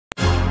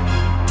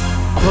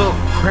book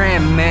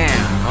GrandMaster,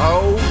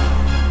 ho.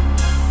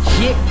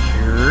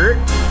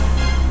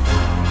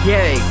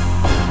 Yeah.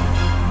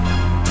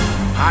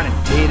 I done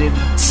did it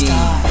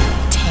again.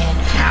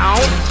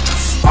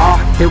 Oh,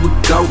 here we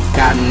go.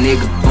 Got a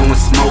nigga blowing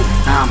smoke.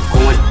 Now I'm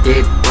going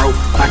dead broke,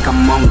 like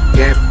I'm on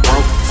death row.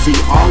 See,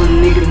 all a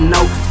nigga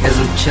know is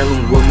I'm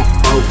chillin' with my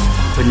folks,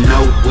 but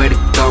nowhere to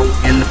go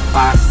in the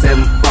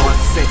 574. I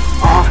said,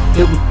 oh,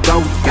 here we go.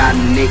 Got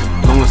a nigga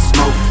blowing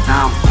smoke.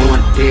 Now I'm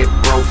going dead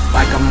broke,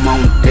 like I'm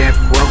on death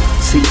row.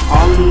 See,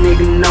 all a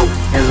nigga know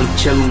is I'm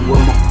chillin'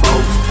 with my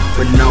folks,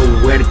 but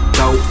nowhere to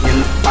go in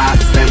the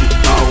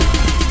 574.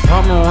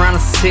 I'm around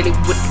the city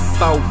with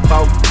the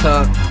 4-4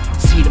 tuck.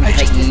 See them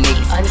hating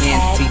niggas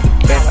can't see the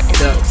best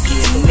duck. See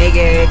a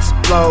nigga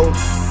explode,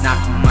 knock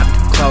him out the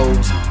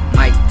clothes.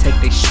 Might take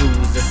their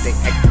shoes if they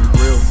actin'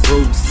 real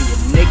rude. See a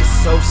nigga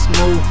so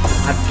smooth,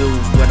 I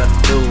do's what I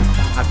do,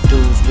 I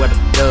do's what I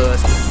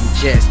does. And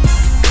just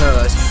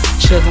because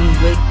chillin'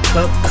 with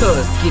club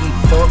cuz, getting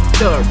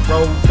fucked up.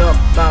 Rolled up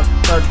about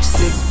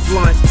 36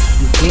 blunts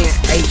and then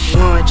ate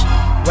lunch.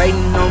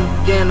 Waiting on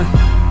dinner,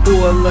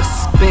 full of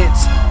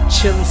suspense.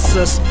 Chillin'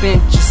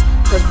 suspensions,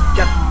 cause we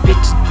got the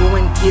bitches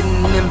going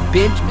getting them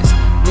Benjamins.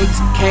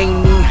 Niggas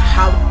can't even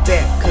holler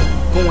back, cause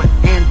we going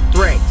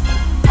anthrax.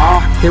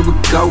 Oh, here we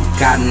go,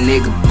 got a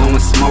nigga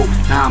blowing smoke.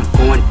 Now I'm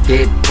going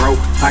dead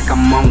broke, like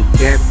I'm on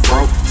death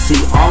row. See,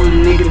 all a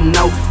nigga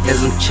know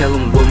is I'm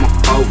chillin' with my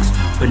folks,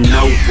 but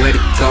nowhere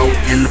to go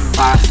in the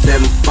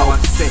 574. I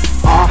said,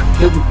 oh,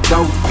 here we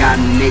go, got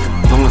a nigga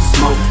blowing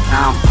smoke.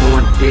 Now I'm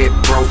going dead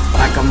broke,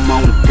 like I'm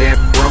on death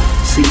row.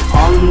 See,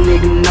 all a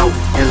nigga know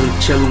is I'm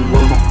chillin'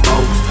 with my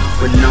folks,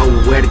 but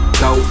nowhere to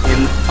go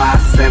in the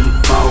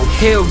 574.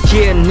 Hell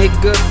yeah,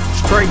 nigga,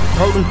 straight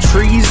roll them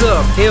trees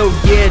up. Hell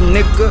yeah,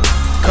 nigga,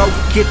 go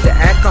get the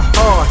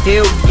alcohol.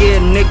 Hell yeah,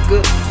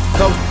 nigga,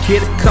 go get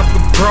a couple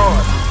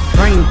broads.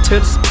 Bring them to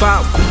the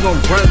spot, we gon'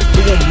 run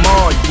through them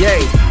all, yeah.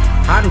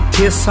 I done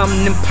did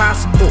something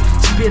impossible,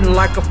 spitting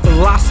like a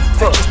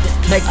philosopher,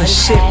 making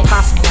shit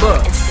possible.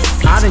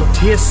 I done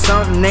did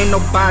something ain't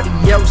nobody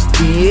else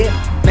did,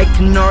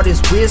 making all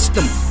this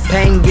wisdom,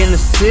 pain in the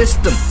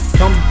system.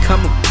 Don't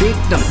become a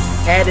victim,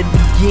 at it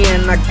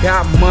again. I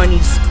got money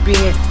to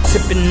spend,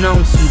 sipping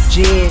on some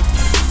gin,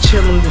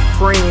 chillin' with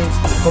friends,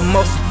 but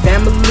mostly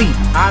family.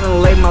 I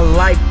done lay my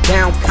life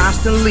down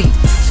constantly,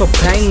 so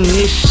bang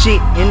this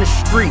shit in the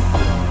street.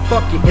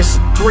 Fuck it, it's a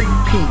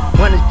 3-peat,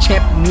 won a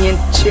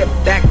championship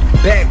back to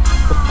back.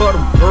 Before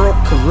the world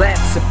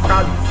collapse, it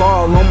probably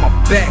fall on my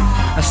back.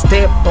 I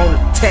stay up on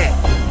attack,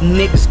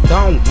 niggas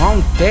don't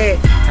want that.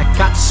 I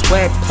got the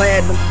swag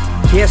platinum,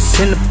 yes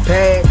in the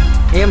bag.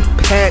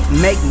 Impact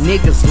make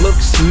niggas look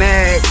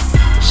smack.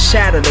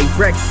 Shatter they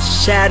records,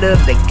 shatter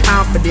they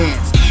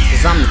confidence,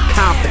 cause I'm the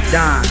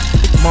confidant,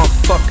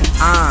 motherfucking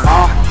on.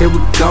 Oh, here we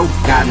go,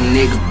 got a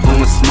nigga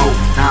blowing smoke.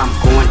 Now I'm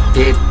going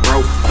dead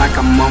broke, like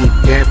I'm on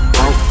death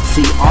row.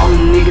 See, all a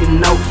nigga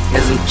know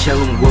is I'm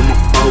chillin' with my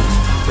folks,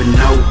 but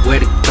nowhere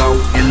to go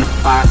in the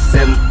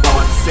 574.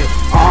 I said,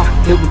 oh,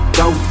 here we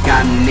go,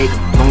 got a nigga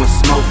blowing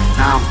smoke.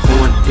 Now I'm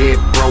going dead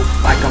broke,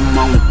 like I'm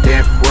on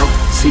death row.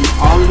 See,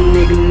 all a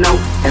nigga know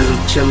is I'm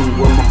chillin'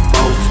 with my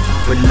folks,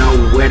 but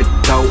nowhere to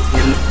go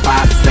in the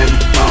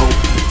 574.